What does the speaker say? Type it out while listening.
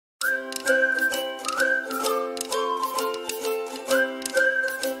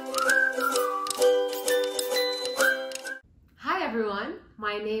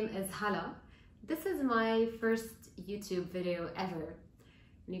my name is Hala. This is my first YouTube video ever.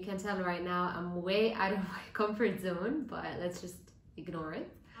 And you can tell right now I'm way out of my comfort zone, but let's just ignore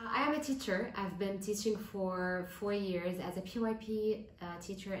it. I am a teacher. I've been teaching for 4 years as a PYP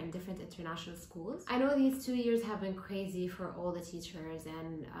teacher in different international schools. I know these 2 years have been crazy for all the teachers,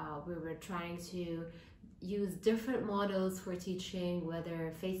 and we were trying to use different models for teaching,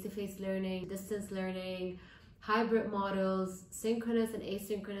 whether face-to-face learning, distance learning, hybrid models, synchronous and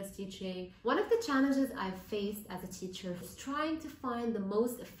asynchronous teaching. One of the challenges I've faced as a teacher is trying to find the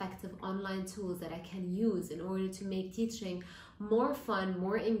most effective online tools that I can use in order to make teaching more fun,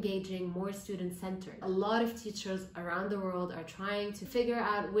 more engaging, more student-centered. A lot of teachers around the world are trying to figure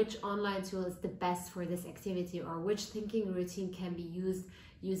out which online tool is the best for this activity, or which thinking routine can be used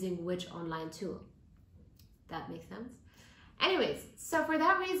using which online tool. That makes sense? Anyways, so for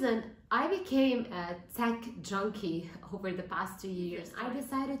that reason, I became a tech junkie over the past 2 years. I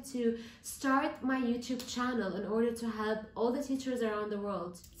decided to start my YouTube channel in order to help all the teachers around the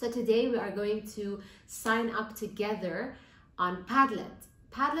world. So today we are going to sign up together on Padlet.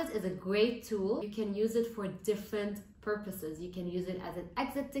 Padlet is a great tool. You can use it for different purposes. You can use it as an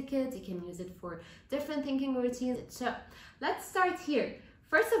exit ticket. You can use it for different thinking routines. So let's start here.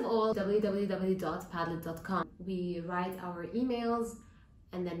 First of all, www.padlet.com. We write our emails,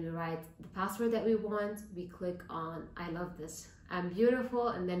 and then we write the password that we want. We click on I love this, I'm beautiful,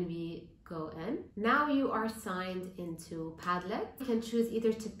 and then we go in. Now you are signed into Padlet. You can choose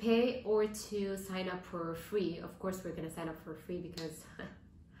either to pay or to sign up for free. Of course, we're gonna sign up for free because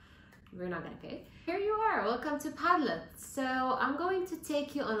we're not gonna pay. Here you are, welcome to Padlet. So I'm going to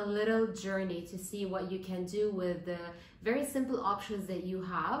take you on a little journey to see what you can do with the very simple options that you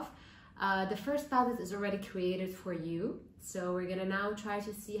have. The first Padlet is already created for you. So we're gonna now try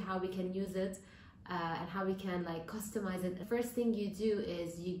to see how we can use it and how we can customize it. The first thing you do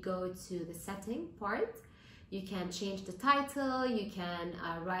is you go to the setting part. You can change the title, you can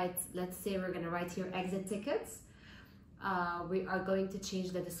write, let's say we're gonna write here exit tickets. We are going to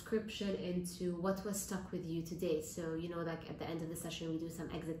change the description into what was stuck with you today. So, at the end of the session, we do some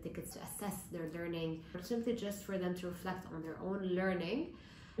exit tickets to assess their learning, or simply just for them to reflect on their own learning.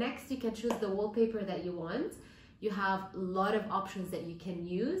 Next, you can choose the wallpaper that you want. You have a lot of options that you can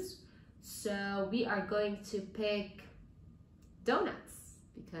use. So we are going to pick donuts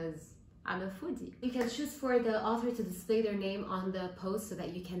because I'm a foodie. You can choose for the author to display their name on the post so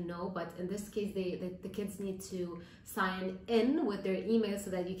that you can know, but in this case, the kids need to sign in with their email so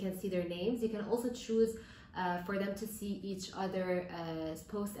that you can see their names. You can also choose for them to see each other's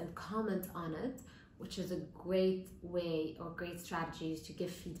post and comment on it, which is a great way or great strategy to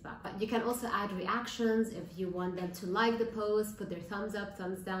give feedback. But you can also add reactions if you want them to like the post, put their thumbs up,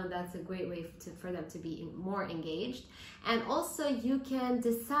 thumbs down. That's a great way for them to be more engaged. And also you can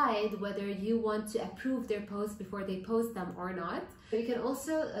decide whether you want to approve their posts before they post them or not. You can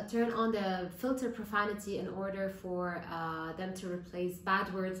also turn on the filter profanity in order for them to replace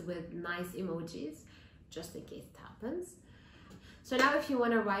bad words with nice emojis, just in case it happens. So now if you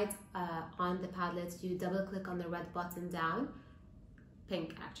want to write on the Padlet, you double click on the red button down,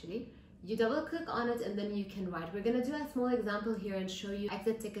 pink actually. You double click on it and then you can write. We're going to do a small example here and show you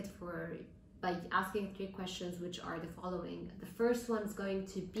exit ticket by asking 3 questions, which are the following. The first one is going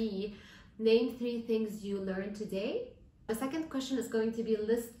to be name 3 things you learned today. The second question is going to be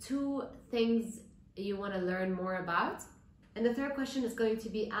list 2 things you want to learn more about. And the third question is going to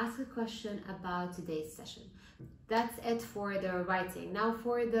be ask a question about today's session. That's it for the writing. Now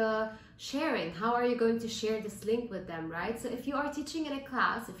for the sharing, how are you going to share this link with them, right? So if you are teaching in a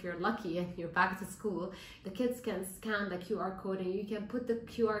class, if you're lucky and you're back to school, the kids can scan the QR code and you can put the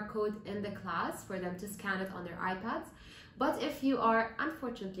QR code in the class for them to scan it on their iPads. But if you are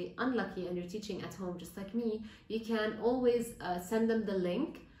unfortunately unlucky and you're teaching at home just like me, you can always send them the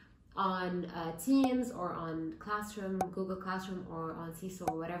link on Teams or on Classroom, Google Classroom, or on Seesaw,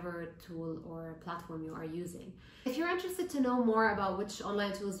 or whatever tool or platform you are using. If you're interested to know more about which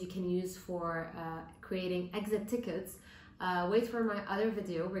online tools you can use for creating exit tickets, wait for my other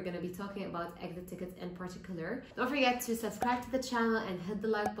video. We're going to be talking about exit tickets in particular. Don't forget to subscribe to the channel and hit the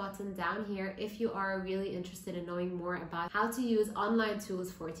like button down here if you are really interested in knowing more about how to use online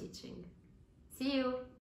tools for teaching. See you!